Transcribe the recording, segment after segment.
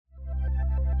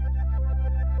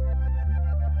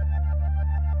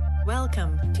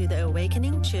Welcome to the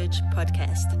Awakening Church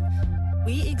podcast.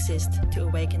 We exist to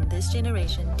awaken this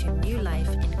generation to new life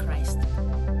in Christ.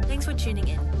 Thanks for tuning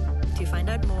in. To find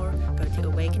out more, go to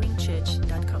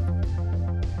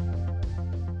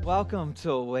awakeningchurch.com. Welcome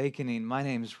to Awakening. My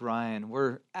name's Ryan.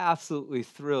 We're absolutely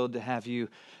thrilled to have you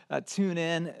tune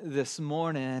in this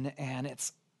morning, and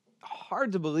it's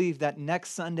hard to believe that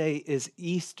next Sunday is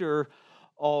Easter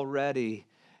already.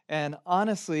 And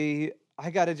honestly, I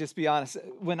got to just be honest,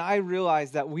 when I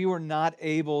realized that we were not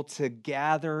able to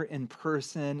gather in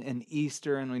person in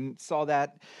Easter, and we saw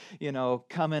that,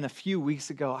 come in a few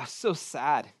weeks ago, I was so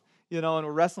sad. And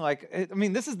we're wrestling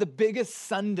this is the biggest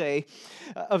Sunday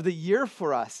of the year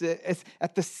for us. It's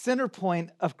at the center point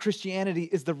of Christianity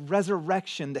is the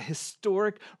resurrection, the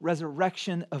historic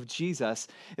resurrection of Jesus.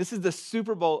 This is the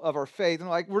Super Bowl of our faith. And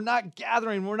we're not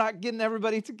gathering, we're not getting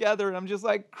everybody together. And I'm just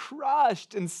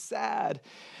crushed and sad.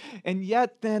 And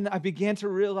yet then I began to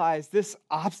realize this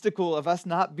obstacle of us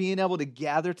not being able to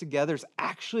gather together is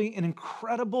actually an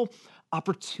incredible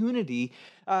opportunity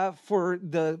for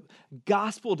the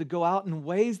gospel to go out in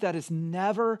ways that has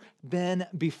never been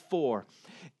before.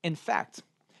 In fact,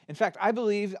 I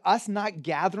believe us not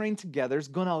gathering together is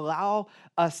going to allow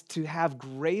us to have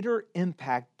greater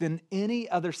impact than any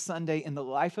other Sunday in the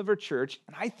life of our church.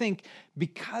 And I think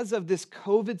because of this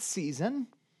COVID season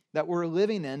that we're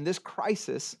living in, this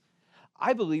crisis,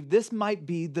 I believe this might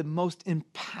be the most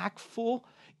impactful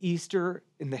Easter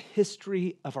in the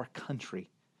history of our country.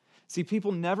 See,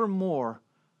 people never more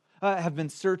have been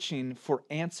searching for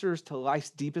answers to life's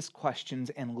deepest questions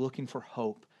and looking for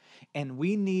hope. And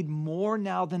we need more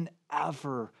now than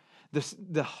ever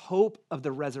the hope of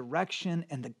the resurrection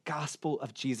and the gospel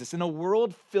of Jesus. In a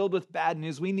world filled with bad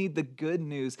news, we need the good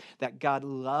news that God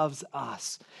loves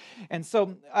us. And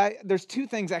so there's two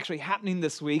things actually happening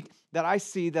this week that I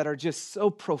see that are just so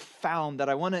profound that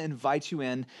I want to invite you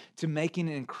in to making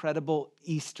an incredible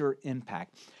Easter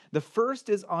impact. The first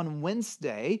is on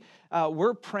Wednesday.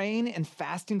 We're praying and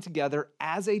fasting together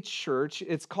as a church.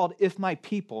 It's called If My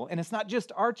People. And it's not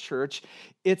just our church.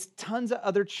 It's tons of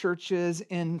other churches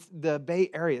in the Bay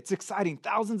Area. It's exciting.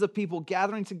 Thousands of people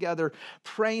gathering together,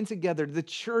 praying together. The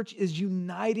church is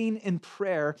uniting in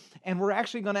prayer. And we're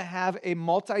actually going to have a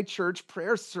multi-church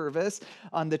prayer service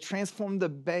on the Transform the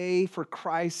Bay for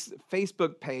Christ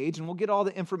Facebook page. And we'll get all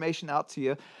the information out to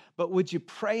you. But would you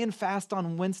pray and fast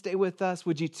on Wednesday with us?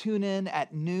 Would you tune in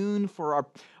at noon for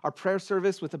our prayer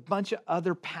service with a bunch of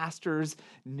other pastors,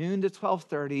 noon to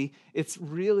 12:30? It's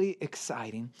really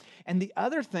exciting. And the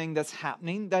other thing that's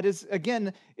happening that is,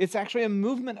 again, it's actually a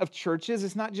movement of churches.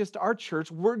 It's not just our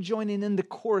church. We're joining in the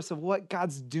chorus of what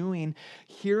God's doing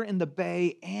here in the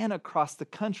Bay and across the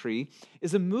country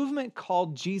is a movement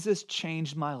called Jesus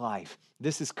Changed My Life.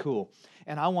 This is cool.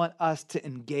 And I want us to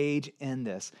engage in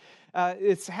this.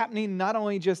 It's happening not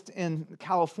only just in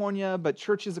California, but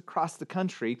churches across the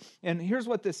country. And here's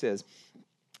what this is.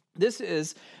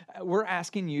 We're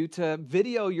asking you to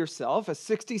video yourself, a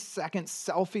 60-second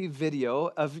selfie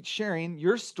video of sharing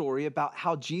your story about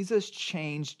how Jesus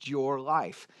changed your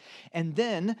life. And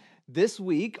then this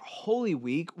week, Holy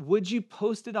Week, would you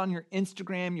post it on your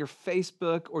Instagram, your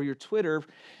Facebook, or your Twitter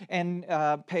and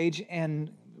page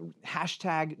and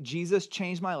hashtag Jesus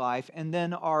Changed My Life, and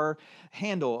then our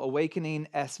handle, Awakening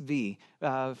SV,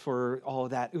 for all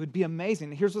of that. It would be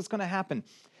amazing. Here's what's going to happen.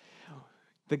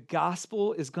 The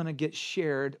gospel is going to get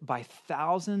shared by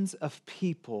thousands of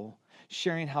people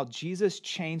sharing how Jesus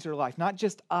changed their life. Not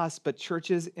just us, but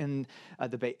churches in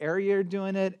the Bay Area are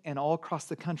doing it and all across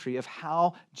the country of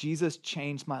how Jesus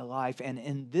changed my life. And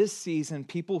in this season,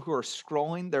 people who are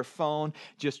scrolling their phone,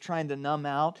 just trying to numb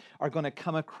out, are going to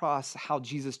come across how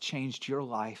Jesus changed your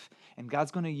life. And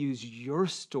God's going to use your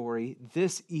story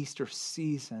this Easter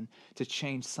season to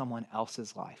change someone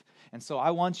else's life. And so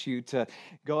I want you to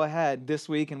go ahead this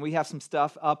week, and we have some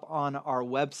stuff up on our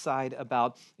website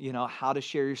about, how to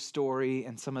share your story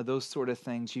and some of those sort of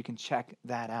things. You can check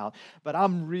that out. But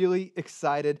I'm really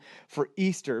excited for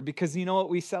Easter because you know what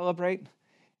we celebrate?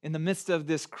 In the midst of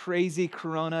this crazy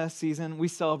Corona season, we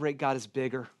celebrate God is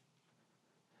bigger.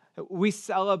 We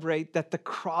celebrate that the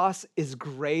cross is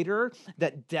greater,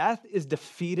 that death is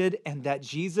defeated, and that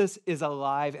Jesus is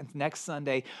alive. And next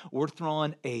Sunday, we're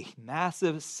throwing a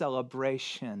massive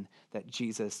celebration that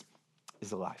Jesus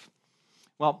is alive.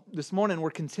 Well, this morning, we're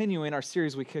continuing our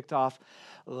series we kicked off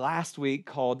last week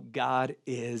called God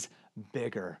is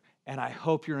Bigger. And I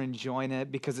hope you're enjoying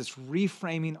it because it's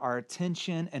reframing our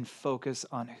attention and focus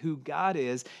on who God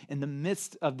is in the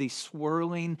midst of these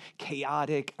swirling,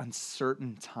 chaotic,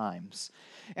 uncertain times.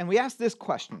 And we ask this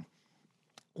question: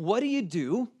 what do you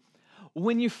do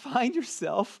when you find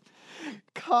yourself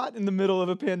Caught in the middle of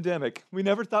a pandemic. We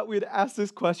never thought we'd ask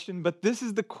this question, but this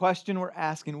is the question we're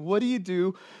asking. What do you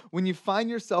do when you find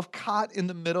yourself caught in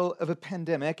the middle of a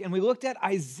pandemic? And we looked at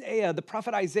Isaiah, the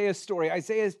prophet Isaiah's story,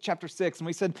 Isaiah chapter 6, and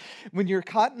we said, when you're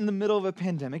caught in the middle of a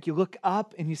pandemic, you look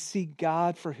up and you see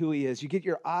God for who he is. You get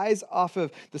your eyes off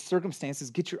of the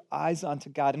circumstances, get your eyes onto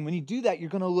God. And when you do that, you're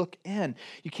going to look in.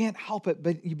 You can't help it,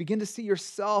 but you begin to see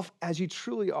yourself as you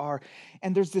truly are.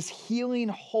 And there's this healing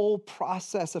whole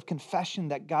process of confession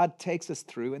that God takes us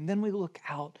through. And then we look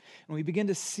out and we begin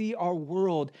to see our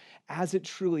world as it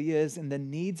truly is and the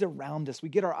needs around us. We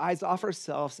get our eyes off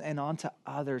ourselves and onto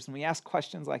others. And we ask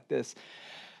questions like this: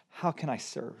 how can I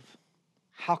serve?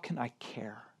 How can I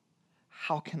care?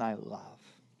 How can I love?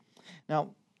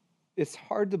 Now, it's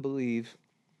hard to believe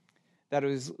that it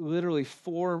was literally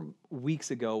 4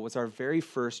 weeks ago was our very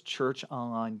first church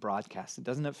online broadcast.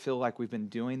 Doesn't it feel like we've been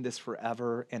doing this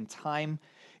forever? And time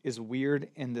is weird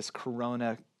in this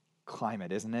corona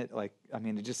climate, isn't it?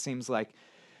 It just seems like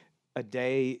a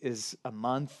day is a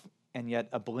month and yet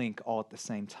a blink all at the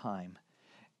same time.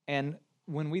 And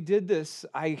when we did this,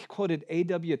 I quoted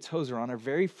A.W. Tozer on our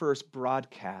very first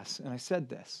broadcast, and I said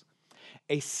this: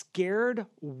 a scared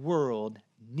world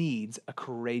needs a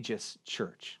courageous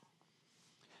church.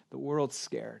 The world's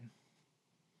scared,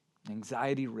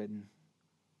 anxiety-ridden.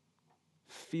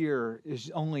 Fear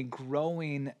is only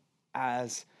growing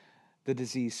as the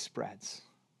disease spreads.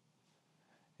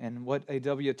 And what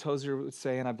A.W. Tozer would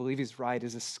say, and I believe he's right,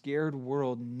 is a scared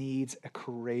world needs a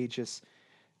courageous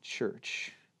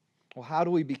church. Well, how do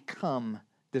we become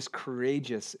this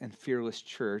courageous and fearless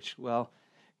church? Well,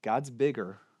 God's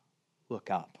bigger. Look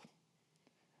up.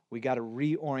 We got to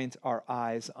reorient our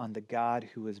eyes on the God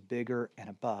who is bigger and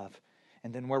above.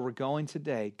 And then where we're going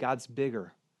today, God's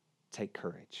bigger. Take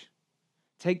courage.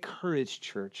 Take courage,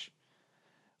 church.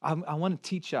 I want to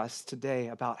teach us today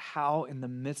about how in the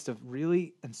midst of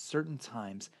really uncertain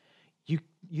times, you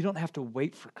don't have to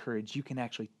wait for courage. You can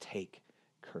actually take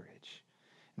courage.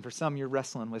 And for some, you're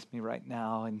wrestling with me right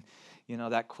now. And,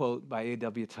 that quote by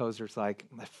A.W. Tozer is like,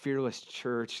 a fearless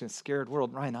church, a scared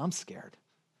world. Ryan, I'm scared.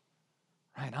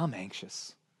 Ryan, I'm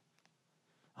anxious.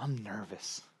 I'm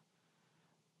nervous.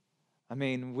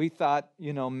 We thought,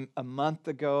 a month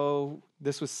ago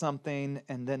this was something,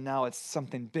 and then now it's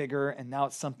something bigger, and now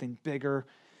it's something bigger.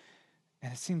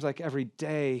 And it seems like every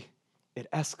day it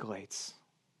escalates.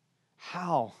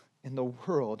 How in the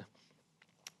world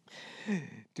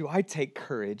do I take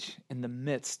courage in the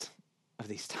midst of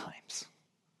these times?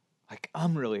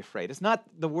 I'm really afraid. It's not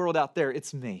the world out there,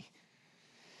 it's me.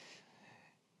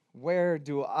 Where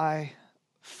do I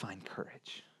find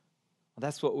courage? Well,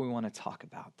 that's what we want to talk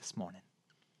about this morning.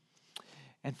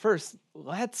 And first,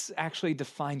 let's actually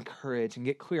define courage and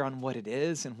get clear on what it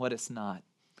is and what it's not.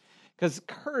 Because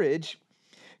courage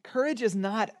is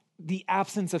not the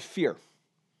absence of fear.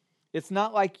 It's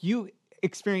not like you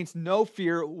experience no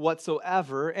fear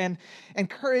whatsoever. And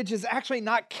courage is actually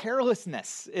not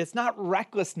carelessness. It's not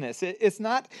recklessness. It's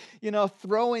not,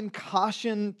 throwing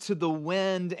caution to the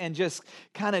wind and just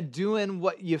kind of doing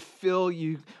what you feel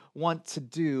you want to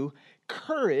do.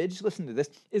 Courage, listen to this,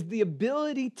 is the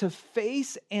ability to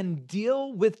face and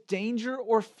deal with danger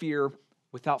or fear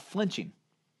without flinching.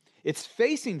 It's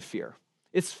facing fear.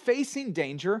 It's facing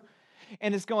danger.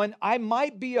 And it's going, I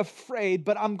might be afraid,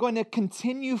 but I'm going to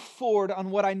continue forward on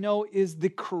what I know is the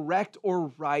correct or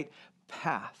right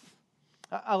path.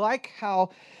 I like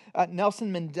how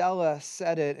Nelson Mandela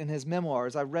said it in his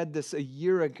memoirs. I read this a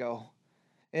year ago,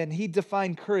 and he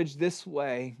defined courage this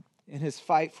way in his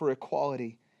fight for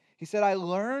equality. He said, I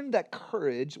learned that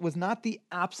courage was not the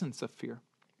absence of fear,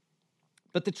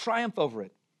 but the triumph over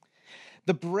it.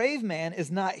 The brave man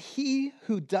is not he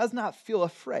who does not feel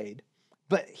afraid,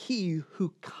 but he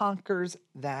who conquers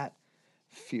that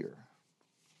fear.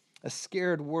 A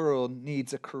scared world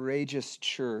needs a courageous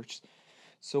church.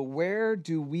 So where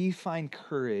do we find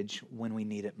courage when we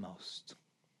need it most?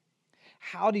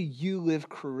 How do you live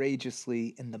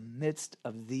courageously in the midst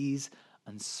of these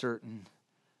uncertain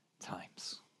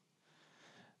times?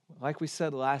 Like we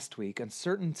said last week,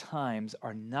 uncertain times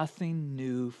are nothing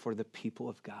new for the people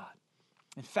of God.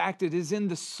 In fact, it is in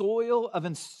the soil of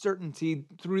uncertainty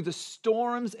through the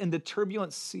storms and the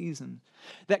turbulent season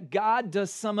that God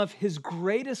does some of his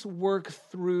greatest work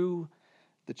through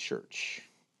the church.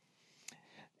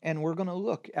 And we're going to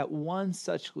look at one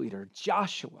such leader,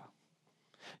 Joshua.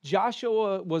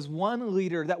 Joshua was one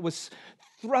leader that was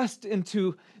thrust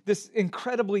into this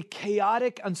incredibly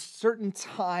chaotic, uncertain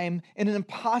time in an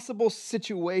impossible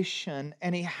situation,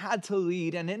 and he had to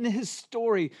lead. And in his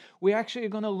story, we actually are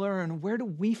going to learn, where do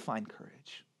we find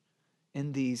courage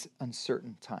in these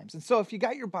uncertain times. And so if you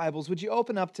got your Bibles, would you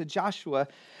open up to Joshua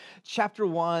chapter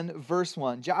 1, verse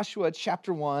 1. Joshua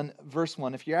chapter 1, verse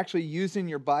 1. If you're actually using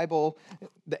your Bible,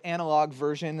 the analog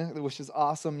version, which is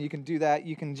awesome, you can do that.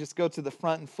 You can just go to the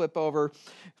front and flip over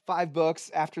 5 books.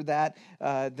 After that,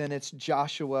 then it's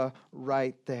Joshua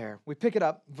right there. We pick it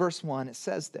up, verse 1. It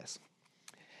says this: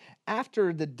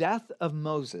 After the death of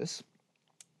Moses,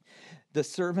 the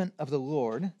servant of the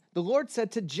Lord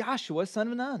said to Joshua, son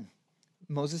of Nun,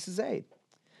 Moses' aide,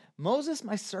 Moses,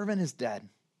 my servant, is dead.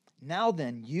 Now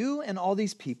then, you and all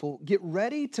these people get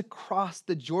ready to cross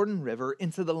the Jordan River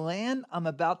into the land I'm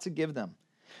about to give them,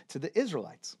 to the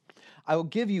Israelites. I will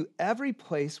give you every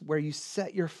place where you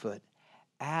set your foot,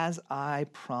 as I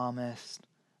promised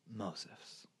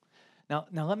Moses. Now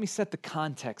let me set the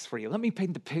context for you. Let me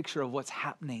paint the picture of what's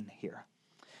happening here.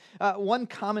 One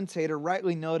commentator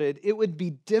rightly noted, it would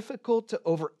be difficult to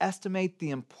overestimate the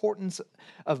importance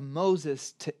of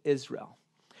Moses to Israel.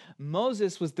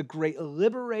 Moses was the great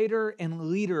liberator and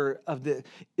leader of the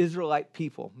Israelite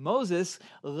people. Moses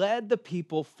led the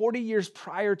people 40 years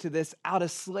prior to this out of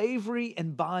slavery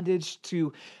and bondage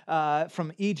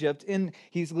from Egypt, and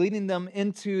he's leading them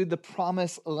into the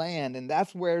promised land, and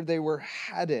that's where they were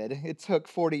headed. It took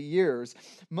 40 years.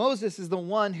 Moses is the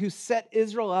one who set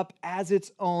Israel up as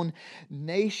its own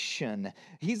nation.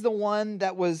 He's the one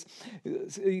that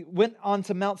went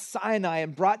onto Mount Sinai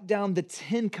and brought down the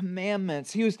 10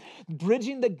 Commandments. He was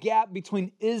bridging the gap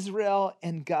between Israel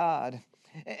and God.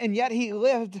 And yet he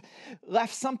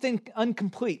left something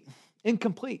incomplete.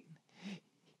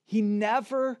 He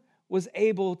never was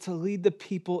able to lead the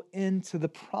people into the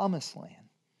promised land.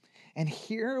 And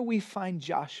here we find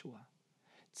Joshua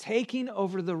taking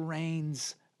over the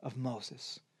reins of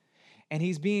Moses. And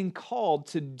he's being called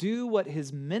to do what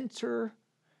his mentor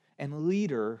and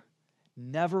leader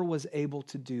never was able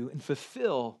to do and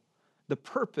fulfill the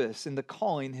purpose and the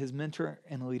calling his mentor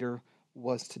and leader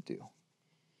was to do.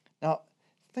 Now,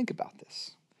 think about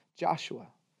this. Joshua,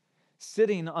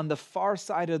 sitting on the far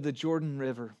side of the Jordan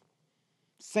River,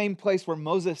 same place where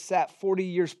Moses sat 40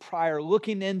 years prior,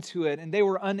 looking into it, and they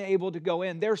were unable to go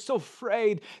in. They were so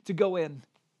afraid to go in.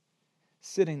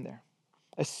 Sitting there,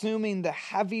 assuming the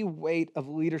heavy weight of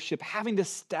leadership, having to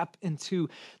step into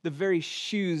the very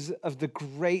shoes of the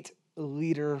great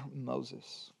leader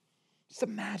Moses. Just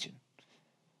imagine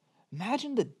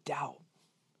the doubt,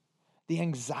 the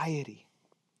anxiety,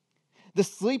 the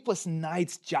sleepless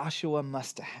nights Joshua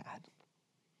must have had.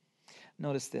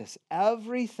 Notice this: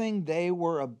 everything they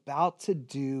were about to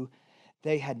do,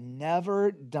 they had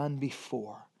never done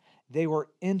before. They were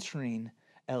entering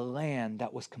a land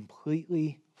that was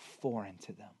completely foreign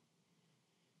to them.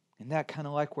 Isn't that kind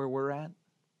of like where we're at?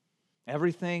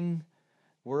 Everything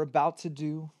we're about to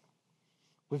do,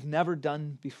 we've never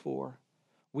done before.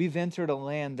 We've entered a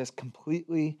land that's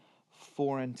completely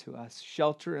foreign to us.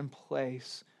 Shelter in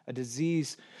place, a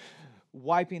disease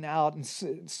wiping out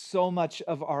so much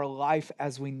of our life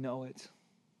as we know it.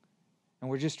 And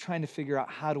we're just trying to figure out,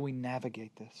 how do we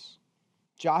navigate this?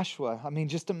 Joshua,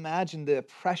 just imagine the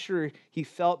pressure he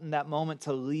felt in that moment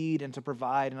to lead and to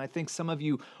provide. And I think some of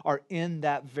you are in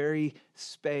that very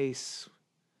space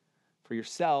for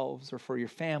yourselves or for your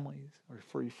families or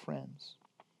for your friends.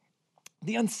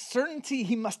 The uncertainty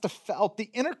he must have felt, the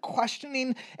inner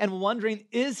questioning and wondering,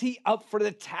 is he up for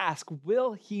the task?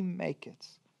 Will he make it?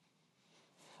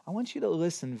 I want you to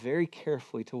listen very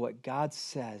carefully to what God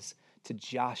says to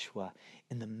Joshua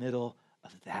in the middle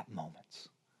of that moment.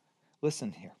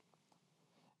 Listen here.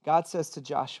 God says to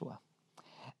Joshua,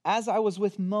 as I was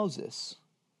with Moses,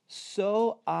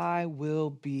 so I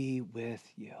will be with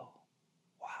you.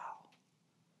 Wow.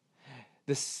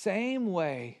 The same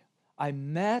way I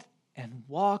met and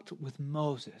walked with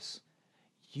Moses,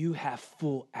 you have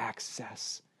full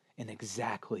access in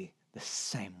exactly the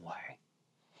same way.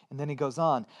 And then he goes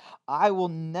on, I will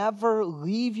never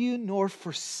leave you nor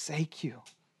forsake you.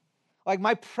 Like,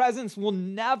 my presence will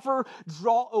never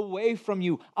draw away from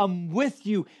you. I'm with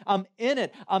you. I'm in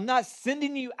it. I'm not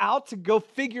sending you out to go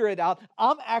figure it out.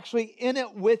 I'm actually in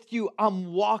it with you.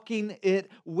 I'm walking it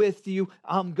with you.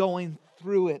 I'm going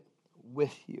through it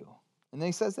with you. And then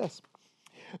he says this,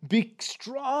 be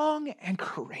strong and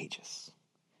courageous.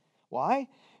 Why?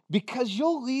 Because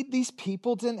you'll lead these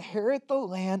people to inherit the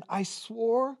land I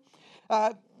swore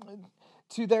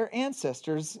to their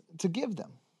ancestors to give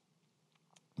them.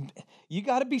 You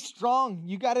got to be strong.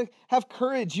 You got to have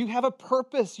courage. You have a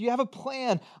purpose. You have a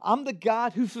plan. I'm the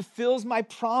God who fulfills my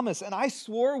promise. And I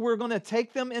swore we're going to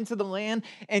take them into the land,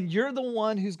 and you're the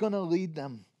one who's going to lead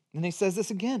them. And he says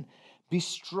this again, be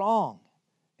strong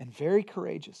and very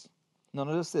courageous. Now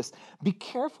notice this. Be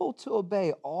careful to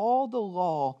obey all the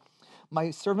law my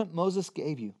servant Moses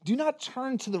gave you. Do not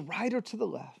turn to the right or to the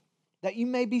left, that you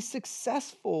may be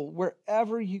successful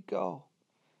wherever you go.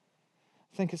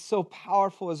 I think it's so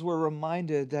powerful as we're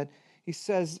reminded that he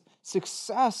says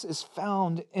success is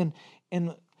found in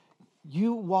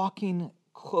you walking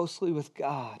closely with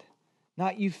God,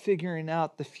 not you figuring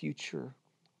out the future,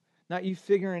 not you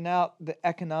figuring out the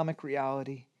economic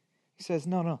reality. He says,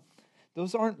 no,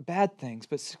 those aren't bad things,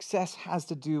 but success has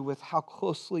to do with how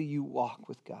closely you walk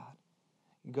with God.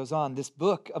 He goes on, this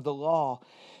book of the law,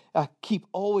 keep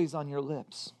always on your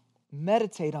lips.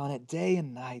 Meditate on it day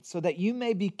and night so that you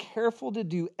may be careful to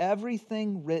do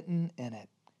everything written in it.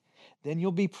 Then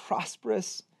you'll be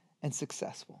prosperous and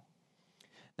successful.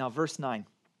 Now, verse 9,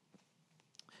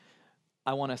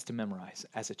 I want us to memorize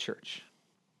as a church.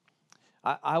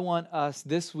 I want us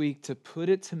this week to put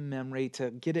it to memory,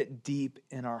 to get it deep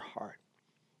in our heart.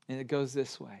 And it goes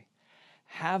this way.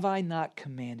 Have I not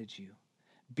commanded you?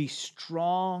 Be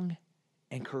strong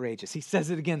and courageous. He says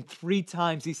it again 3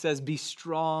 times. He says, be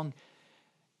strong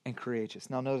and courageous.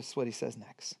 Now notice what he says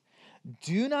next.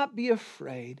 Do not be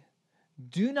afraid.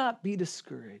 Do not be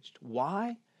discouraged.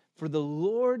 Why? For the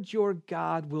Lord your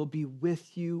God will be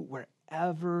with you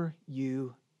wherever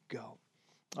you go.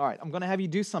 All right, I'm going to have you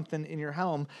do something in your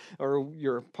home or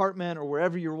your apartment or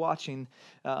wherever you're watching,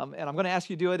 and I'm going to ask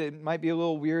you to do it. It might be a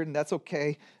little weird, and that's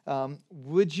okay.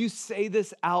 Would you say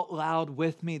this out loud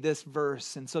with me, this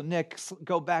verse? And so, Nick,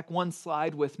 go back 1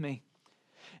 slide with me,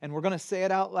 and we're going to say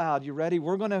it out loud. You ready?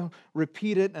 We're going to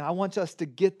repeat it, and I want us to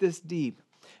get this deep.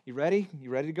 You ready? You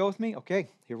ready to go with me? Okay,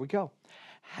 here we go.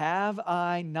 Have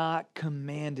I not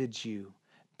commanded you?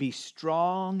 Be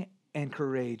strong and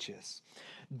courageous.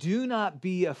 Do not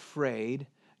be afraid.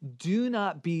 Do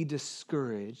not be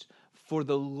discouraged, for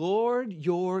the Lord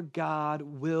your God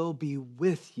will be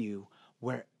with you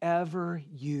wherever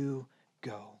you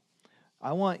go.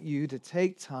 I want you to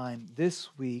take time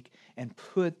this week and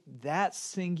put that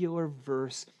singular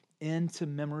verse into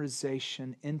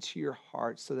memorization, into your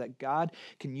heart, so that God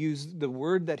can use the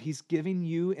word that he's giving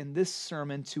you in this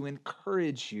sermon to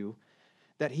encourage you,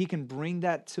 that he can bring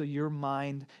that to your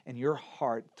mind and your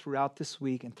heart throughout this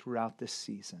week and throughout this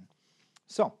season.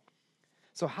 So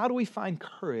how do we find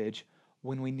courage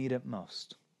when we need it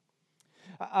most?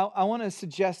 I want to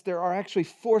suggest there are actually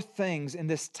 4 things in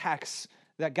this text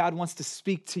that God wants to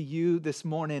speak to you this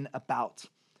morning about.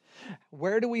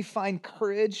 Where do we find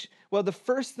courage? Well, the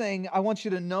first thing I want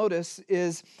you to notice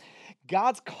is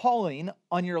God's calling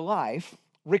on your life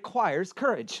requires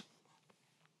courage.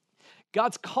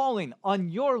 God's calling on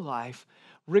your life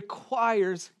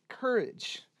requires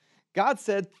courage. God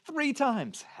said 3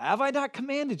 times, have I not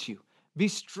commanded you? Be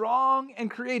strong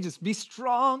and courageous. Be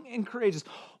strong and courageous.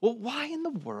 Well, why in the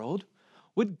world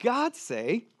would God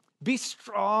say, be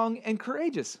strong and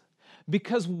courageous?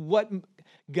 Because what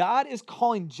God is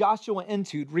calling Joshua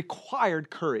into required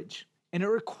courage, and it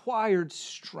required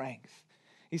strength.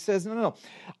 He says, no.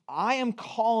 I am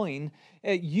calling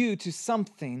you to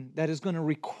something that is going to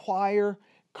require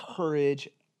courage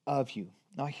of you.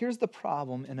 Now, here's the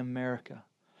problem in America.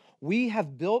 We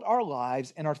have built our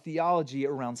lives and our theology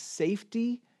around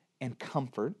safety and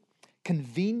comfort,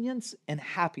 convenience and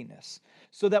happiness,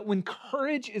 so that when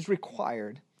courage is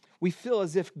required, we feel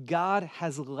as if God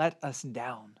has let us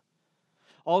down.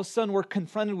 All of a sudden, we're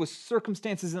confronted with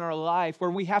circumstances in our life where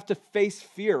we have to face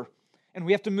fear, and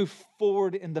we have to move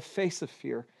forward in the face of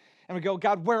fear. And we go,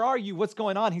 God, where are you? What's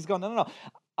going on? He's going, no.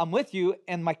 I'm with you,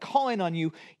 and my calling on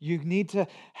you, you need to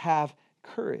have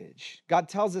courage. God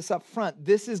tells us up front,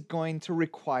 this is going to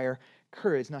require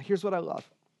courage. Now, here's what I love.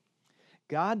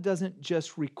 God doesn't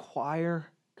just require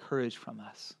courage from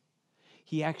us.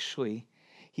 He actually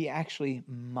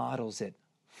models it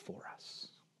for us.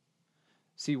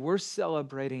 See, we're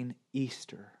celebrating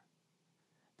Easter,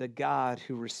 the God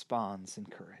who responds in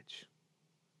courage.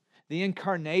 The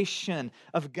incarnation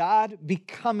of God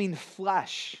becoming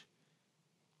flesh.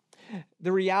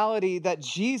 The reality that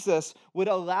Jesus would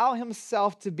allow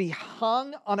himself to be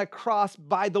hung on a cross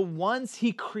by the ones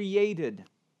he created.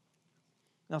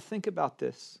 Now think about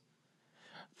this.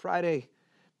 Night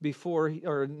before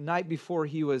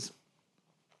he was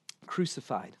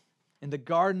crucified in the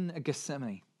Garden of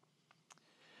Gethsemane,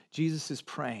 Jesus is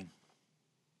praying.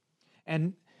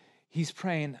 And he's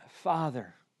praying,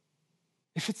 Father,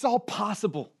 if it's all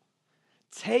possible,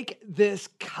 take this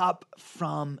cup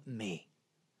from me.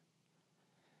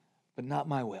 But not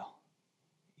my will.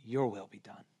 Your will be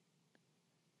done.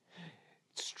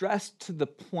 Stressed to the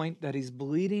point that he's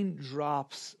bleeding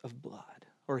drops of blood,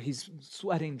 or he's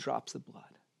sweating drops of blood.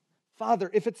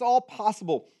 Father, if it's all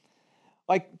possible,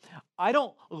 Like, I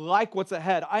don't like what's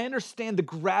ahead. I understand the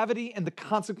gravity and the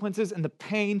consequences and the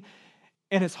pain,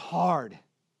 and it's hard.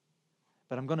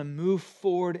 But I'm going to move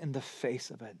forward in the face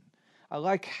of it. I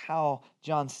like how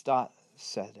John Stott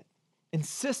said it.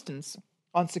 Insistence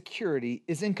on security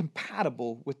is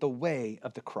incompatible with the way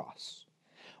of the cross.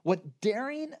 What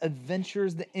daring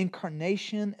adventures the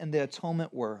incarnation and the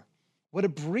atonement were. What a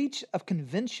breach of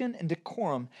convention and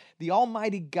decorum the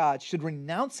Almighty God should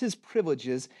renounce his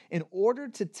privileges in order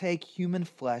to take human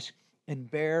flesh and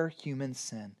bear human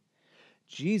sin.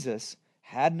 Jesus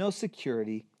had no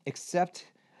security except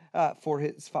for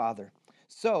his Father.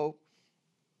 So,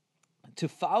 to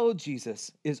follow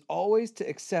Jesus is always to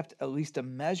accept at least a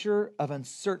measure of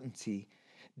uncertainty,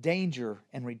 danger,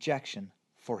 and rejection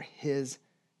for his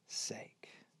sake.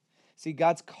 See,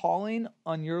 God's calling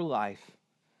on your life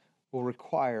will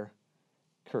require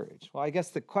courage. Well, I guess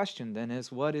the question then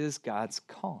is, what is God's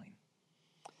calling?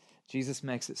 Jesus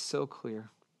makes it so clear.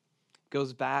 It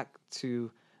goes back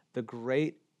to the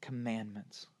great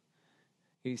commandments.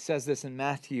 He says this in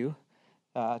Matthew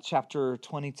chapter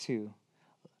 22.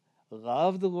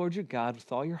 Love the Lord your God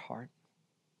with all your heart.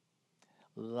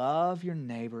 Love your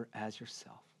neighbor as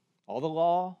yourself. All the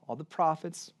law, all the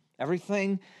prophets,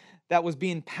 everything that was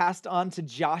being passed on to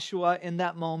Joshua in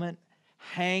that moment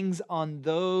hangs on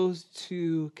those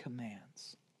two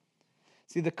commands.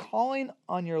 See, the calling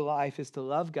on your life is to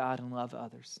love God and love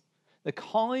others. The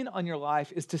calling on your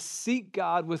life is to seek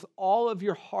God with all of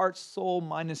your heart, soul,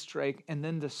 mind, and strength, and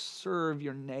then to serve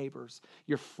your neighbors,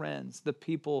 your friends, the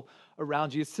people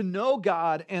around you. It's to know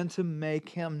God and to make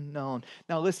him known.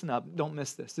 Now listen up, don't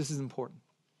miss this. This is important.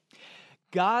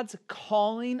 God's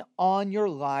calling on your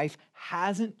life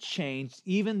hasn't changed,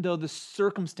 even though the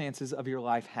circumstances of your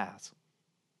life has.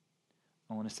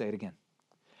 I want to say it again.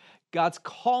 God's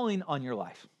calling on your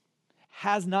life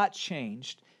has not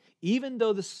changed, even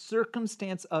though the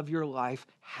circumstance of your life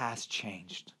has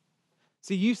changed.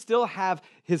 See, you still have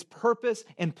his purpose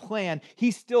and plan.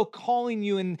 He's still calling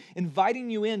you and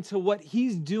inviting you into what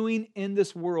he's doing in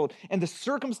this world. And the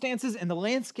circumstances and the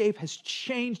landscape has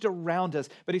changed around us.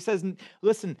 But he says,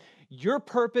 listen, your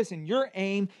purpose and your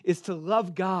aim is to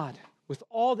love God with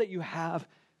all that you have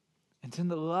and to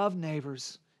love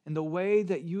neighbors in the way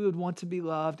that you would want to be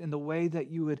loved, in the way that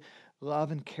you would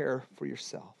love and care for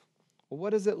yourself. Well,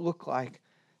 what does it look like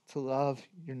to love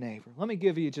your neighbor? Let me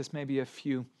give you just maybe a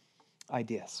few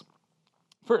ideas.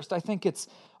 First, I think it's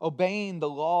obeying the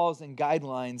laws and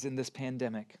guidelines in this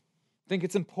pandemic. I think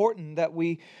it's important that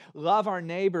we love our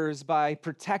neighbors by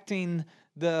protecting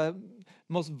the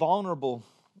most vulnerable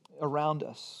around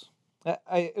us.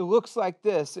 It looks like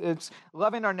this. It's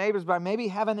loving our neighbors by maybe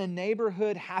having a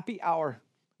neighborhood happy hour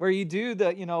where you do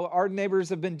our neighbors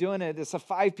have been doing it. It's a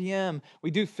 5 p.m. We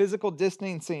do physical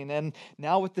distancing. And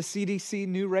now with the CDC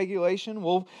new regulation,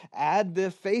 we'll add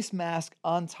the face mask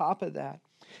on top of that.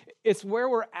 It's where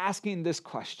we're asking this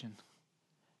question: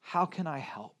 how can I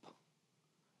help?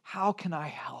 How can I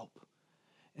help?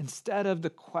 Instead of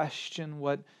the question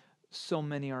what so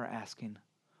many are asking,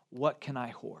 what can I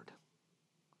hoard?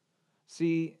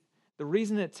 See, the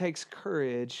reason it takes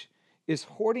courage is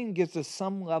hoarding gives us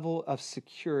some level of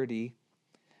security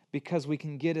because we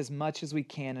can get as much as we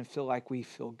can and feel like we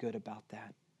feel good about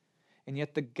that. And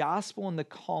yet the gospel and the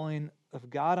calling of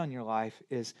God on your life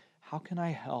is, how can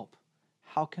I help?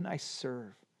 How can I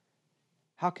serve?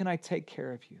 How can I take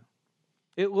care of you?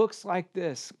 It looks like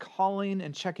this: calling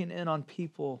and checking in on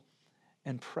people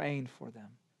and praying for them.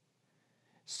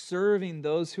 Serving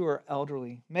those who are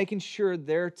elderly, making sure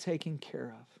they're taken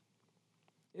care of.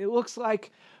 It looks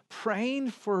like praying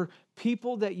for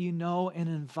people that you know and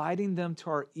inviting them to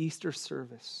our Easter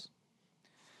service.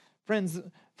 Friends,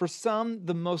 for some,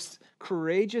 the most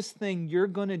courageous thing you're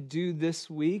going to do this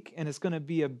week, and it's going to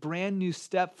be a brand new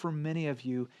step for many of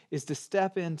you, is to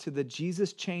step into the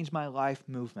Jesus Changed My Life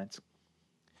movement,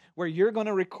 where you're going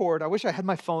to record, I wish I had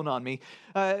my phone on me,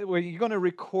 where you're going to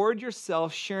record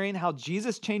yourself sharing how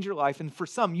Jesus changed your life. And for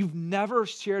some, you've never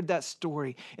shared that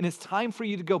story, and it's time for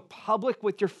you to go public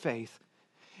with your faith.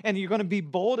 And you're going to be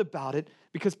bold about it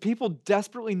because people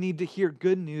desperately need to hear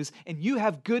good news, and you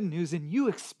have good news, and you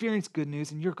experience good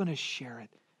news, and you're going to share it,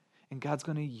 and God's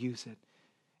going to use it.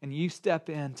 And you step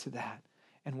into that,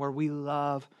 and where we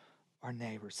love our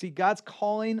neighbors. See, God's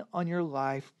calling on your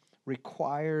life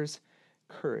requires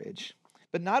courage.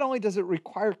 But not only does it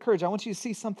require courage, I want you to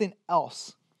see something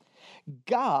else.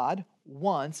 God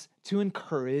wants to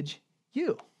encourage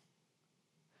you.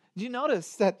 Do you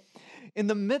notice that in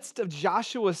the midst of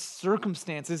Joshua's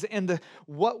circumstances and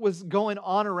what was going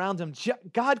on around him,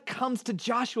 God comes to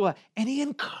Joshua and he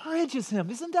encourages him.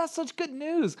 Isn't that such good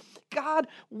news? God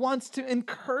wants to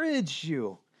encourage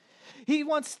you. He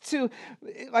wants to,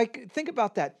 think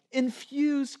about that,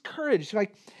 infuse courage.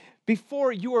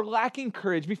 Before you are lacking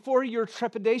courage, before you're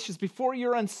trepidatious, before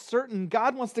you're uncertain,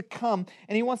 God wants to come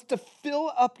and he wants to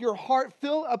fill up your heart,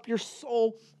 fill up your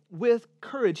soul with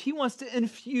courage. He wants to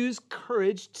infuse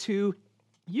courage to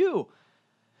you.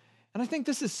 And I think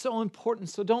this is so important,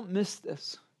 so don't miss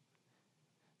this.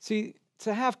 See,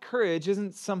 to have courage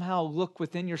isn't somehow look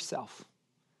within yourself.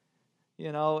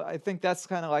 I think that's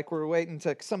kind of like we're waiting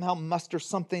to somehow muster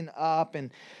something up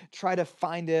and try to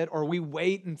find it, or we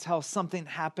wait until something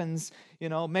happens.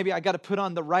 Maybe I got to put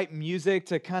on the right music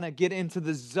to kind of get into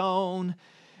the zone.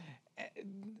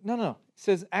 No. It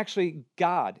says actually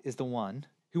God is the one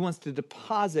who wants to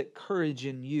deposit courage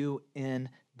in you in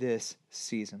this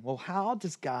season. Well, how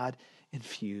does God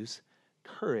infuse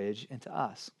courage into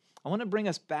us? I want to bring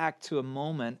us back to a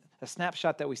moment, a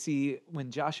snapshot that we see when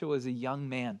Joshua was a young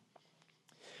man.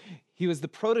 He was the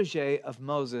protege of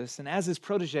Moses, and as his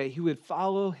protege, he would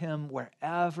follow him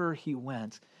wherever he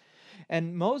went.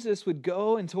 And Moses would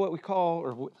go into what we call,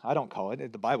 or I don't call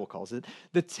it, the Bible calls it,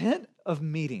 the tent of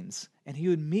meetings, and he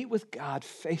would meet with God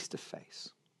face to face.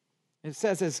 It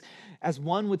says as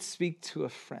one would speak to a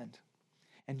friend.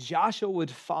 And Joshua would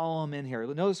follow him in here.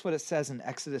 Notice what it says in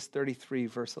Exodus 33,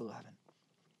 verse 11.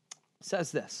 It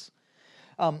says this,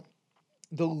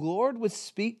 the Lord would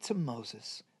speak to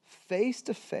Moses face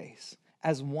to face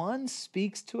as one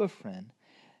speaks to a friend.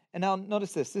 And now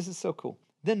notice this is so cool.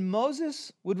 Then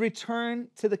Moses would return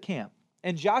to the camp.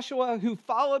 And Joshua, who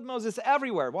followed Moses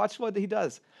everywhere, watch what he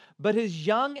does. But his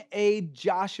young aide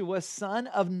Joshua, son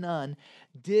of Nun,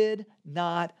 did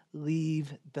not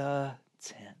leave the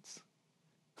tent.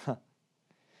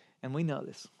 And we know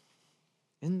this.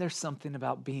 Isn't there something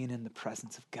about being in the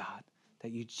presence of God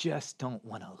that you just don't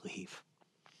want to leave?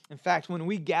 In fact, when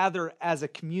we gather as a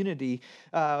community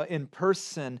in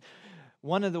person,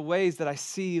 one of the ways that I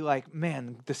see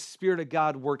the Spirit of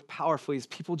God worked powerfully is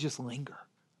people just linger.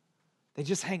 They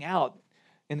just hang out.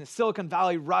 In the Silicon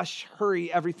Valley rush,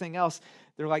 hurry, everything else,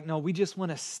 they're like, no, we just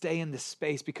want to stay in this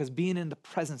space because being in the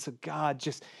presence of God,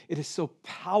 it is so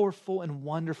powerful and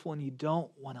wonderful and you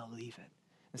don't want to leave it.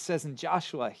 It says in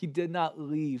Joshua, he did not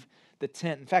leave the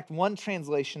tent. In fact, one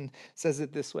translation says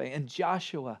it this way, and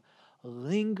Joshua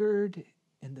lingered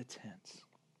in the tent.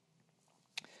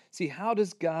 See, how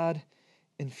does God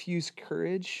infuse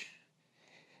courage?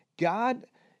 God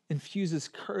infuses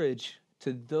courage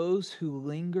to those who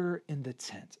linger in the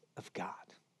tent of God.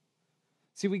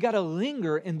 See, we got to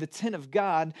linger in the tent of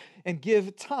God and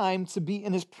give time to be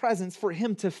in his presence for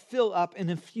him to fill up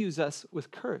and infuse us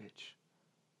with courage.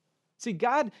 See,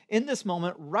 God, in this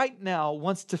moment, right now,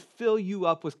 wants to fill you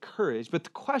up with courage. But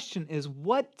the question is,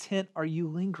 what tent are you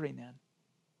lingering in?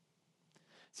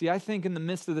 See, I think in the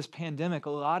midst of this pandemic,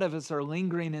 a lot of us are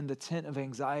lingering in the tent of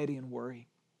anxiety and worry.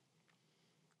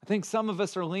 I think some of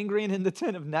us are lingering in the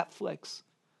tent of Netflix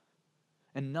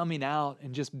and numbing out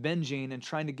and just binging and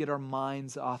trying to get our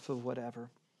minds off of whatever.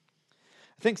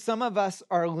 I think some of us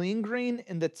are lingering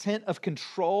in the tent of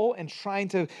control and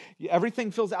everything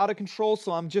feels out of control,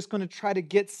 so I'm just going to try to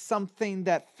get something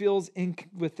that feels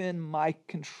within my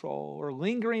control, or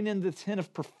lingering in the tent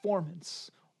of performance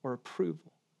or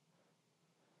approval.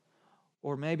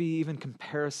 Or maybe even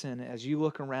comparison as you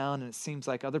look around and it seems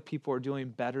like other people are doing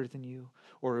better than you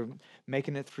or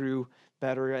making it through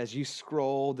better as you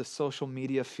scroll the social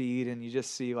media feed and you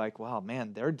just see wow,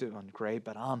 man, they're doing great,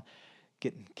 but I'm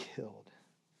getting killed.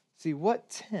 See, what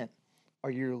tent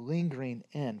are you lingering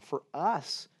in? For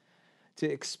us to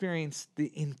experience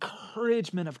the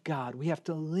encouragement of God, we have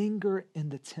to linger in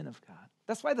the tent of God.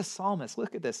 That's why the psalmist,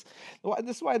 look at this.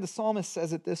 This is why the psalmist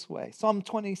says it this way. Psalm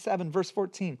 27, verse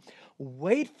 14.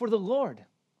 Wait for the Lord.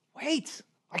 Wait.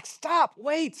 Stop.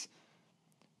 Wait.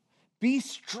 Be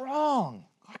strong.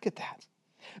 Look at that.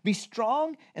 Be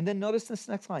strong. And then notice this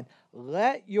next line.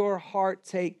 Let your heart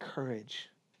take courage.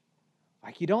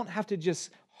 You don't have to just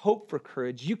hope for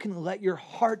courage. You can let your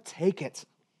heart take it.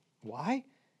 Why?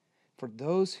 For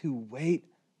those who wait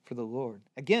for the Lord.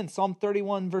 Again, Psalm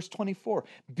 31, verse 24.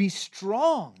 Be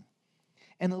strong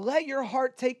and let your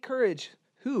heart take courage.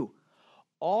 Who?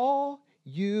 All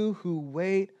you who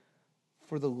wait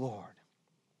for the Lord.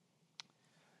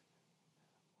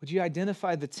 Would you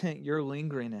identify the tent you're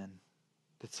lingering in?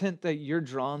 The tent that you're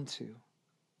drawn to?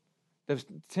 The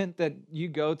tent that you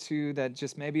go to that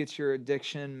just maybe it's your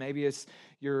addiction, maybe it's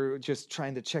you're just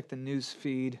trying to check the news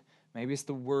feed, Maybe it's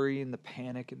the worry and the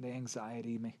panic and the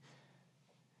anxiety.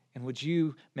 And would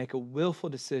you make a willful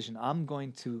decision? I'm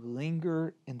going to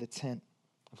linger in the tent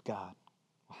of God.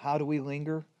 How do we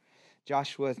linger?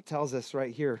 Joshua tells us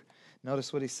right here.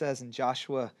 Notice what he says in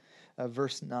Joshua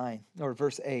verse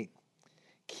 8.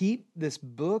 Keep this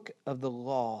book of the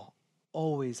law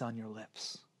always on your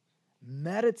lips.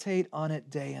 Meditate on it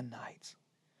day and night,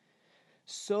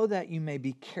 so that you may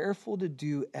be careful to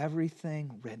do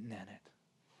everything written in it.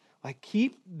 Like,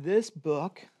 keep this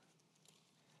book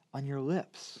on your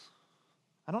lips.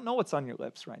 I don't know what's on your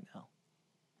lips right now.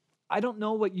 I don't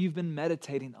know what you've been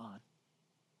meditating on.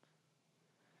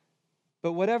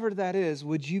 But whatever that is,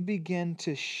 would you begin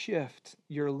to shift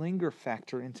your linger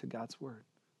factor into God's Word?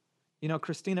 You know,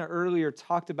 Christina earlier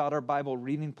talked about our Bible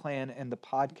reading plan and the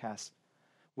podcast.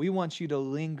 We want you to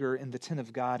linger in the tent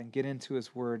of God and get into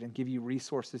His Word and give you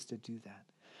resources to do that.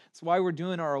 That's why we're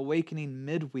doing our Awakening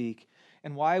midweek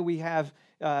and why we have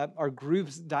our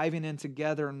groups diving in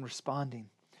together and responding.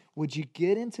 Would you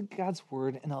get into God's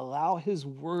Word and allow His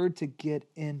Word to get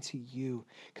into you?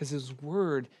 Because His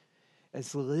Word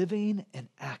is living and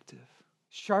active,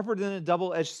 sharper than a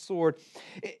double-edged sword.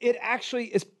 It actually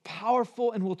is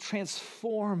powerful and will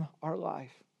transform our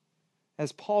life.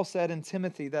 As Paul said in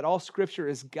Timothy, that all Scripture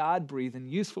is God-breathed and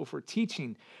useful for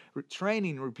teaching,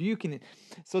 training, rebuking,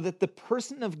 so that the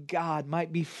person of God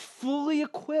might be fully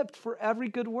equipped for every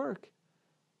good work,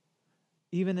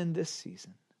 even in this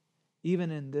season,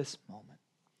 even in this moment.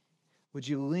 Would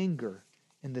you linger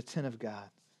in the tent of God?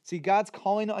 See, God's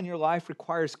calling on your life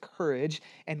requires courage,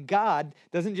 and God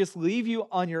doesn't just leave you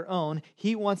on your own.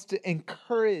 He wants to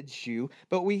encourage you.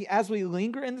 But as we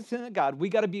linger in the tent of God, we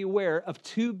got to be aware of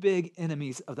two big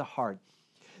enemies of the heart.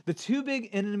 The two big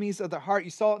enemies of the heart,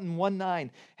 you saw it in 1:9.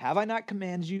 Have I not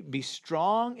commanded you? Be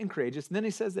strong and courageous. And then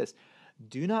he says this,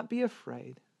 do not be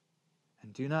afraid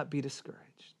and do not be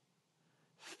discouraged.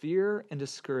 Fear and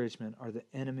discouragement are the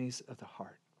enemies of the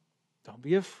heart. Don't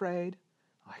be afraid.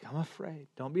 Like, I'm afraid.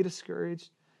 Don't be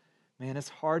discouraged. Man, it's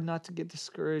hard not to get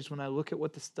discouraged when I look at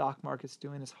what the stock market's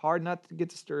doing. It's hard not to get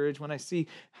discouraged when I see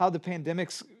how the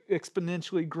pandemic's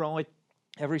exponentially growing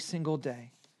every single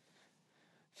day.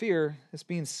 Fear is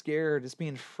being scared, is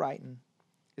being frightened.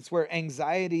 It's where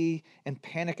anxiety and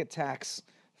panic attacks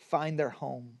find their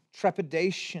home.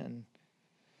 Trepidation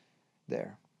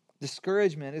there.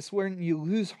 Discouragement is when you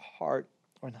lose heart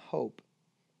and hope.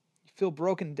 You feel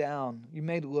broken down. You're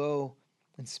made low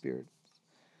in spirit.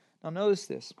 Now notice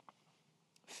this.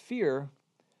 Fear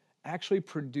actually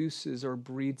produces or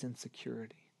breeds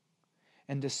insecurity.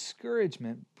 And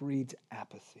discouragement breeds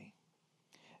apathy.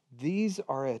 These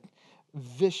are a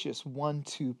vicious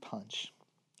 1-2 punch.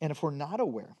 And if we're not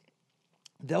aware,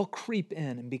 they'll creep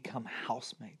in and become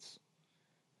housemates.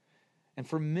 And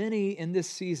for many in this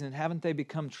season, haven't they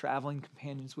become traveling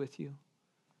companions with you?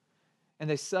 And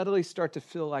they subtly start to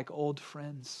feel like old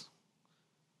friends.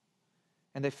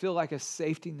 And they feel like a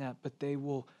safety net, but they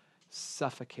will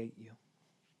suffocate you.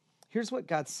 Here's what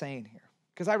God's saying here.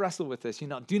 Because I wrestle with this,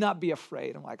 do not be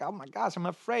afraid. I'm like, oh my gosh, I'm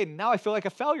afraid. And now I feel like a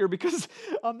failure because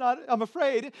I'm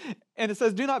afraid. And it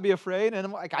says, do not be afraid. And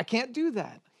I'm like, I can't do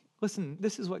that. Listen,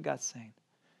 this is what God's saying.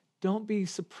 Don't be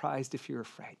surprised if you're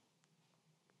afraid.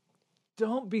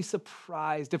 Don't be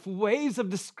surprised if waves of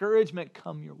discouragement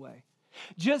come your way.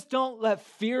 Just don't let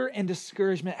fear and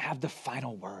discouragement have the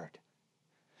final word.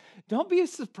 Don't be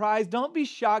surprised. Don't be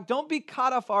shocked. Don't be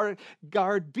caught off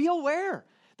guard. Be aware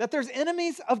that there's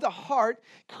enemies of the heart.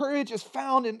 Courage is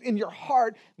found in your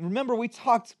heart. And remember, we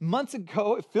talked months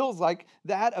ago, it feels like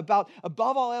that, about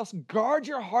above all else, guard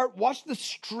your heart. Watch the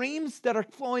streams that are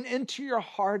flowing into your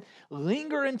heart.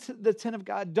 Linger into the tent of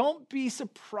God. Don't be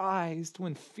surprised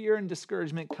when fear and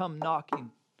discouragement come knocking.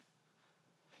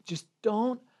 Just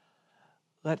don't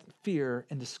let fear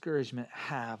and discouragement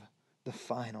have the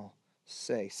final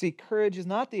say. See, courage is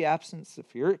not the absence of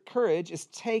fear. Courage is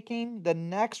taking the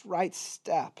next right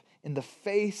step in the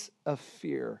face of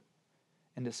fear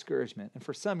and discouragement. And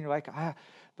for some, you're like,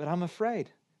 but I'm afraid.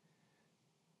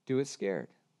 Do it scared.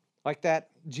 Like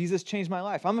that, Jesus changed my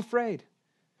life. I'm afraid.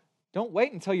 Don't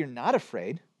wait until you're not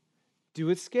afraid. Do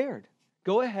it scared.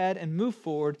 Go ahead and move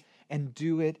forward and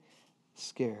do it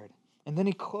scared. And then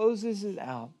he closes it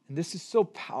out. And this is so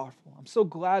powerful. I'm so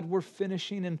glad we're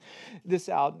finishing this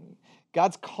out.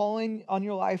 God's calling on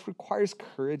your life requires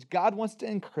courage. God wants to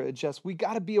encourage us. We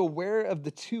got to be aware of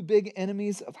the two big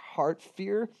enemies of heart,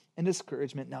 fear and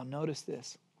discouragement. Now notice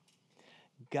this.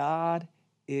 God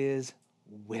is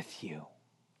with you.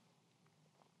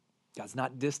 God's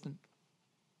not distant.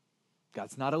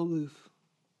 God's not aloof.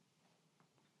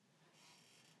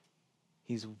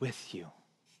 He's with you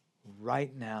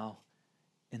right now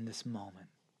in this moment.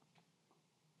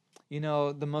 You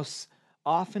know, the most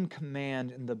often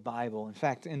command in the Bible, in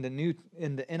fact, in the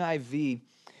NIV,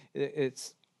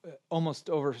 it's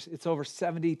over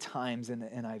 70 times in the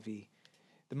NIV.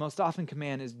 The most often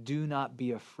command is do not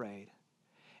be afraid.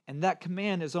 And that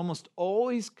command is almost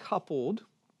always coupled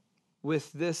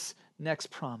with this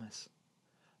next promise.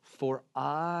 For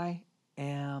I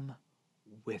am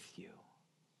with you.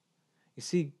 You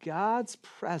see, God's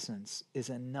presence is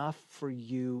enough for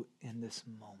you in this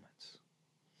moment.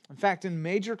 In fact, in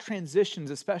major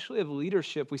transitions, especially of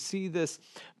leadership, we see this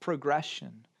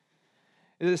progression.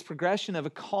 This progression of a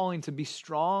calling to be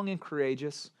strong and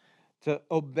courageous, to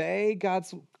obey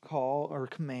God's call or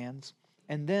commands,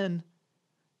 and then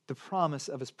the promise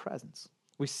of his presence.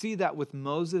 We see that with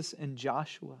Moses and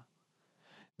Joshua.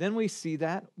 Then we see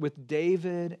that with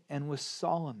David and with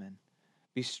Solomon.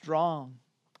 Be strong,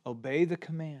 obey the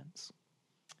commands,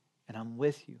 and I'm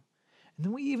with you. And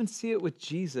then we even see it with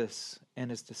Jesus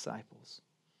and his disciples.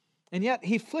 And yet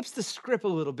he flips the script a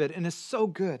little bit and is so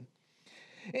good.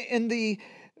 In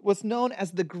what's known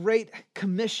as the Great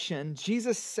Commission,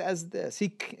 Jesus says this.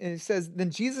 He says,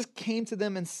 then Jesus came to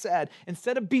them and said,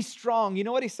 instead of be strong, you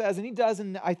know what he says? And he does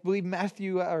in, I believe,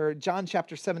 Matthew or John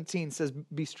chapter 17 says,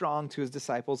 be strong to his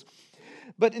disciples.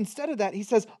 But instead of that, he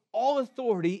says, all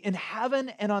authority in heaven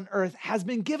and on earth has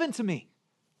been given to me.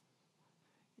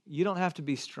 You don't have to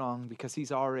be strong because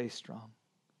he's already strong.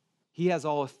 He has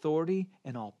all authority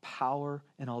and all power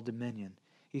and all dominion.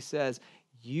 He says,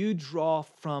 you draw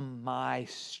from my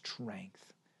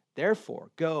strength.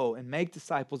 Therefore, go and make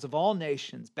disciples of all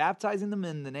nations, baptizing them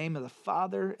in the name of the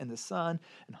Father and the Son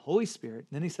and Holy Spirit.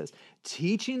 And then he says,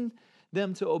 teaching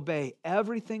them to obey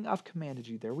everything I've commanded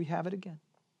you. There we have it again.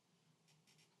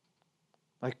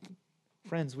 Like,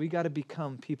 friends, we got to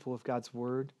become people of God's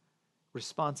word,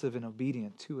 responsive and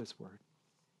obedient to his word.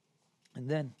 And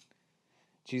then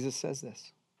Jesus says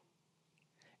this,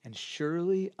 and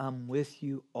surely I'm with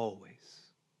you always,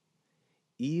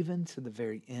 even to the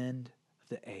very end of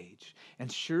the age.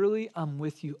 And surely I'm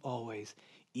with you always,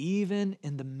 even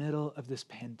in the middle of this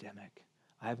pandemic.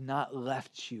 I have not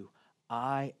left you.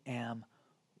 I am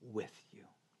with you.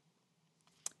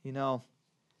 You know,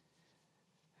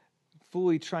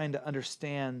 fully trying to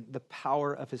understand the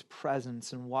power of his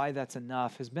presence and why that's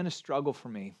enough has been a struggle for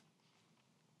me.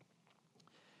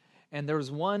 And there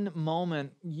was one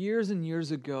moment years and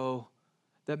years ago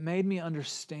that made me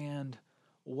understand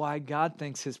why God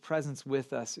thinks his presence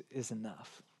with us is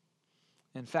enough.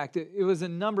 In fact, it was a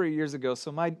number of years ago.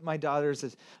 So my daughter's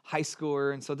a high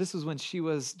schooler, and so this was when she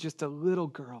was just a little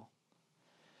girl.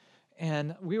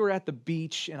 And we were at the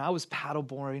beach, and I was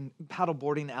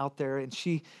paddleboarding out there, and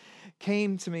she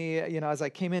came to me, as I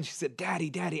came in, she said,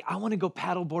 Daddy, I want to go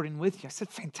paddleboarding with you. I said,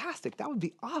 fantastic, that would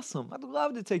be awesome. I'd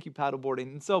love to take you paddleboarding.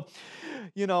 And so,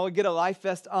 I get a life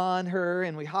vest on her,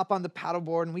 and we hop on the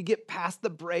paddleboard, and we get past the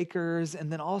breakers,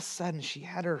 and then all of a sudden, she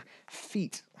had her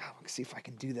feet, let's see if I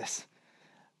can do this,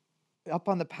 up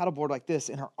on the paddleboard like this,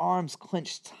 and her arms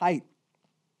clenched tight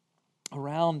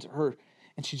around her,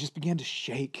 and she just began to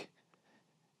shake.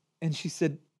 And she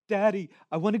said, Daddy,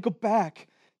 I want to go back.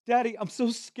 Daddy, I'm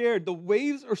so scared. The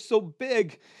waves are so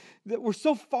big that we're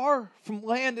so far from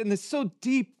land and it's so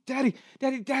deep. Daddy.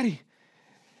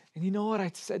 And you know what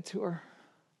I said to her?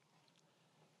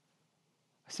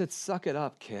 I said, suck it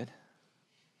up, kid.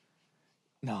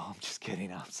 No, I'm just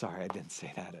kidding. I'm sorry. I didn't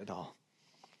say that at all.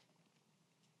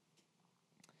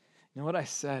 You know what I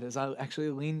said is I actually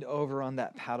leaned over on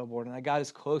that paddleboard and I got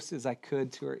as close as I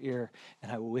could to her ear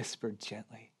and I whispered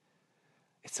gently,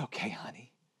 it's okay,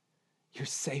 honey. You're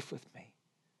safe with me.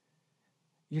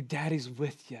 Your daddy's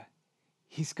with you.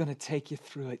 He's going to take you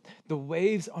through it. The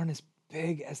waves aren't as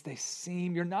big as they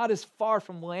seem. You're not as far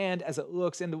from land as it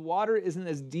looks, and the water isn't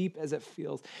as deep as it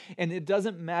feels. And it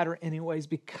doesn't matter anyways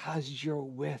because you're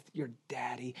with your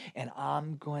daddy, and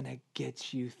I'm going to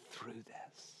get you through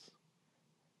this.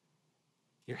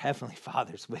 Your heavenly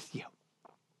Father's with you,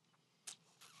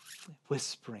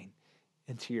 whispering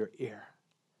into your ear.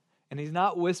 And he's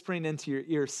not whispering into your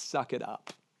ear, suck it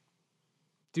up.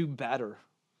 Do better.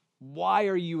 Why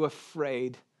are you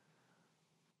afraid?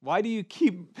 Why do you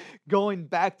keep going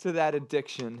back to that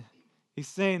addiction? He's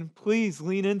saying, please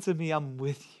lean into me. I'm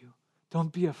with you.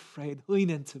 Don't be afraid. Lean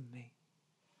into me.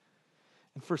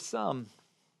 And for some,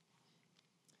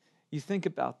 you think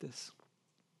about this.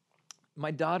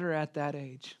 My daughter at that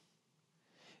age,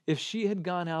 if she had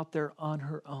gone out there on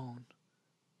her own,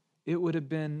 it would have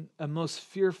been a most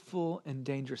fearful and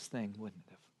dangerous thing, wouldn't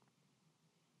it have?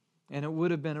 And it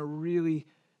would have been a really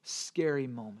scary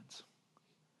moment.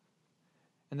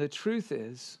 And the truth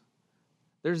is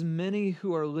There's many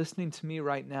who are listening to me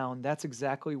right now, and that's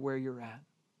exactly where you're at.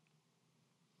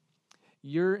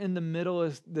 You're in the middle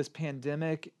of this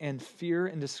pandemic, and fear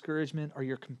and discouragement are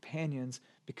your companions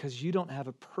because you don't have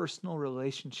a personal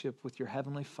relationship with your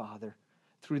Heavenly Father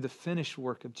through the finished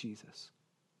work of Jesus.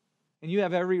 And you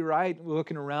have every right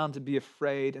looking around to be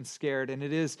afraid and scared. And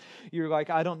you're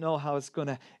like, I don't know how it's going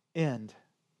to end.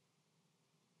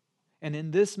 And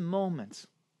in this moment,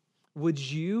 would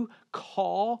you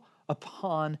call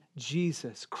upon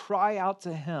Jesus? Cry out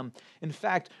to him. In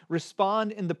fact,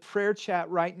 respond in the prayer chat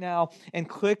right now and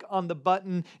click on the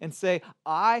button and say,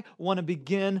 I want to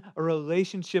begin a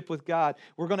relationship with God.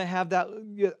 We're going to have that.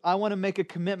 I want to make a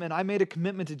commitment. I made a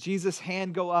commitment to Jesus.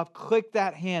 Hand go up. Click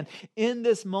that hand. In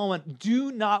this moment,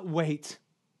 do not wait.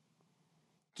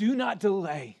 Do not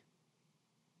delay.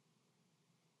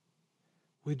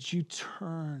 Would you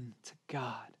turn to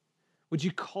God? Would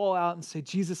you call out and say,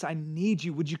 Jesus, I need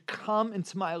you. Would you come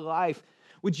into my life?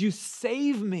 Would you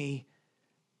save me?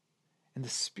 And the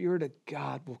Spirit of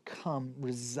God will come,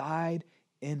 reside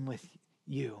in with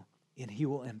you, and he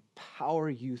will empower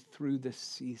you through this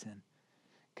season.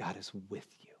 God is with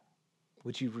you.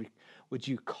 Would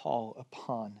you call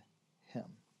upon him?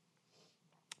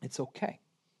 It's okay.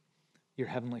 Your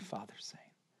Heavenly Father's saying,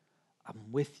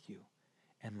 I'm with you,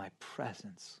 and my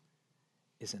presence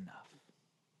is enough.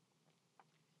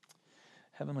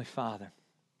 Heavenly Father,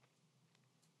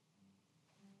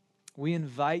 we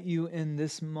invite you in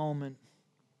this moment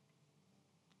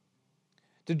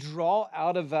to draw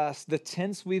out of us the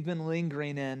tents we've been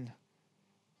lingering in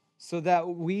so that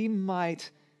we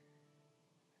might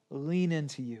lean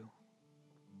into you.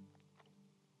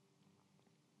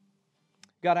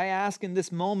 God, I ask in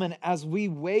this moment as we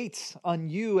wait on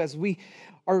you, as we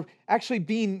are actually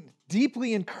being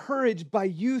deeply encouraged by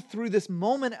you through this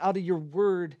moment out of your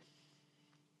word,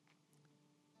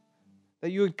 that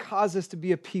you would cause us to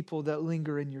be a people that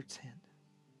linger in your tent.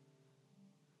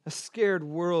 A scared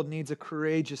world needs a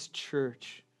courageous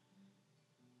church.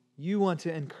 You want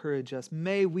to encourage us.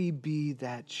 May we be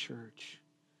that church.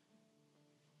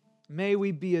 May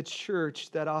we be a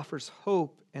church that offers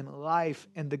hope and life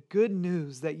and the good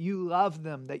news that you love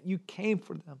them, that you came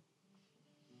for them.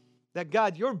 That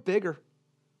God, you're bigger.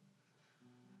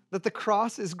 That the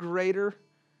cross is greater.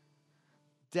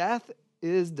 Death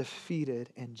is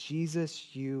defeated, and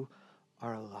Jesus, you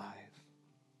are alive.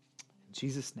 In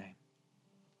Jesus' name,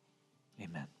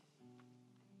 amen.